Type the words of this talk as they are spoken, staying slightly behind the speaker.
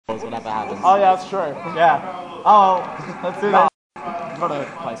whatever happens. Oh yeah, that's true. Yeah. Oh, let's do this. You've got to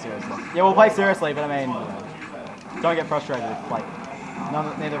play seriously. Yeah, we'll play seriously, but I mean, don't get frustrated. Like,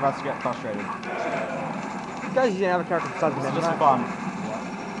 neither of us get frustrated. You guys usually have a character besides It's them, just for right? fun.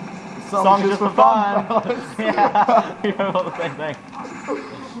 Song's just for fun. Yeah, we know all the same thing.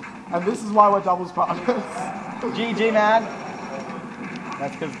 And this is why we're doubles partners. GG, man.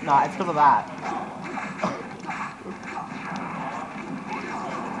 That's because, nah, it's because of that.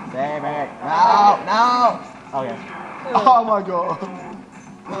 Save it. No, no. Okay. Oh my god.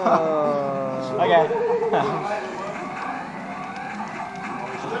 Okay.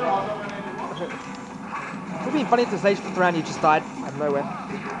 It would be funny if the stage flipped around and you just died out of nowhere.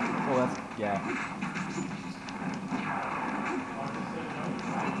 Well, that's, yeah.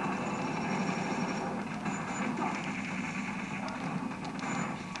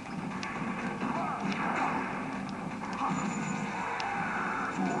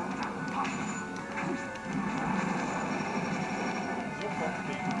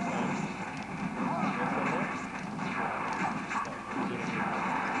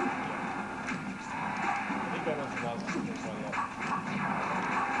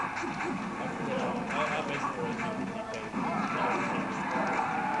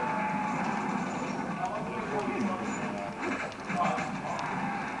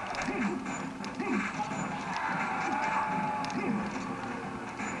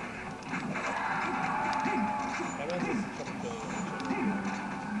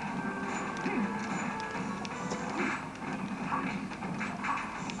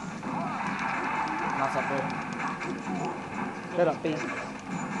 That's up there. Let up, B.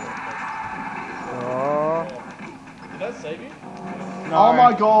 Oh. Did that save you? No. Oh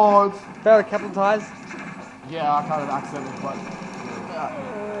my god. Better capitalize. Yeah, I kind of accidentally played.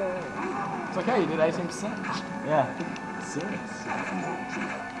 It's okay, you did 18%. Yeah. Serious.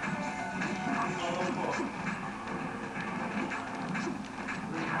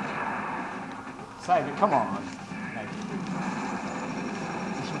 Save it, come on.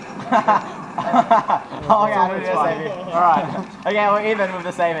 Oh yeah, I'm gonna save you. Alright. Okay, we're even with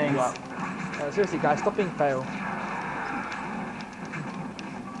the savings. Yeah. Seriously, guys, stop being fail.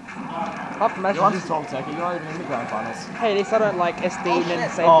 Half the match You're is on just, Troll Tech, you're not even in the grand finals. hey, at least I don't like SD and then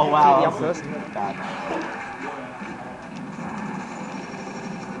save Oh wow. the up first. Bad.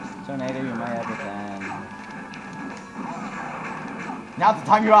 Tornado, you may have it then. Now's the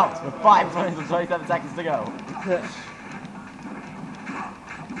time you're out with 5 turns and 27 seconds to go.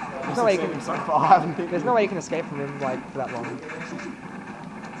 There's no way you can, So far, I haven't been. there's no way you can escape from him like for that long.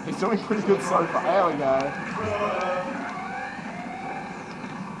 He's doing pretty good so far. There we go.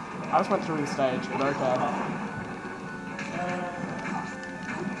 I just went through the stage, but okay.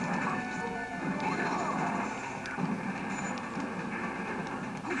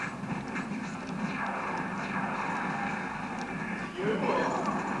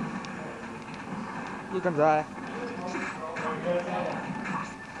 You can die.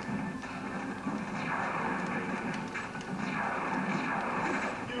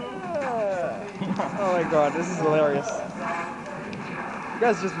 Oh my god, this is hilarious. You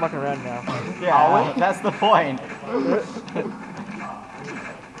guys are just mucking around now. Yeah, that's the point. It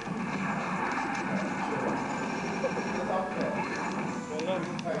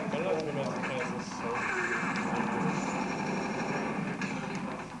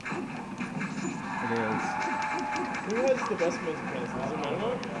is. Who has the best Metaknights? Is it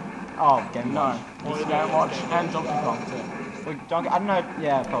Metaknights? Oh, Game No, Watch. it's Game Watch and Donkey Kong too. Well, I don't know.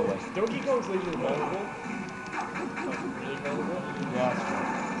 Yeah, probably. Donkey Kong's legally vulnerable. Really vulnerable. Yeah, that's true.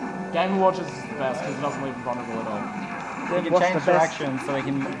 Game Watch is the best because it doesn't leave him vulnerable at all. He can Watch change the best. direction so he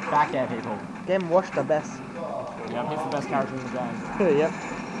can back air people. Game Watch the best. Yeah, he's the best character in the game. Yep.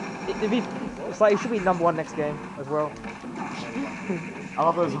 It's like it should be #1 next game as well. I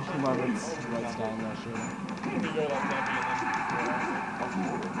love those little moments where it's staying there, sure. You go like that and then...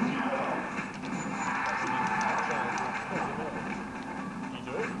 You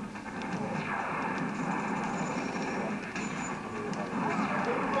do it?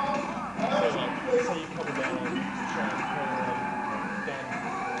 So you come down and try and turn around, down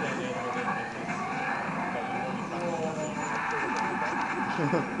the other way,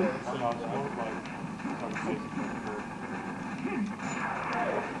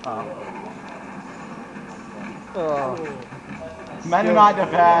 Oh. Metaknight the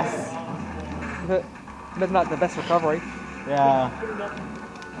best. Midnight the best recovery. Yeah.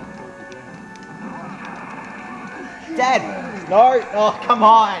 Dead! No! Oh, come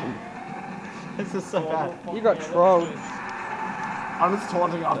on! This is so bad. You got trolled. I'm just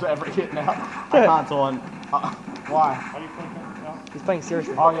taunting after every hit now. I can't taunt. Why? How do you play He's playing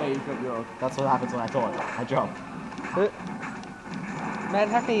seriously. Oh yeah, you got your. That's what happens when I talk. I jump. Man,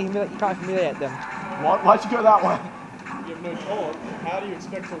 how can you can't humiliate them? What? Why'd you go that way? You have no taunt. How do you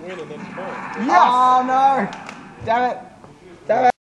expect to win and then taunt? Yes! Oh no! Damn it! Damn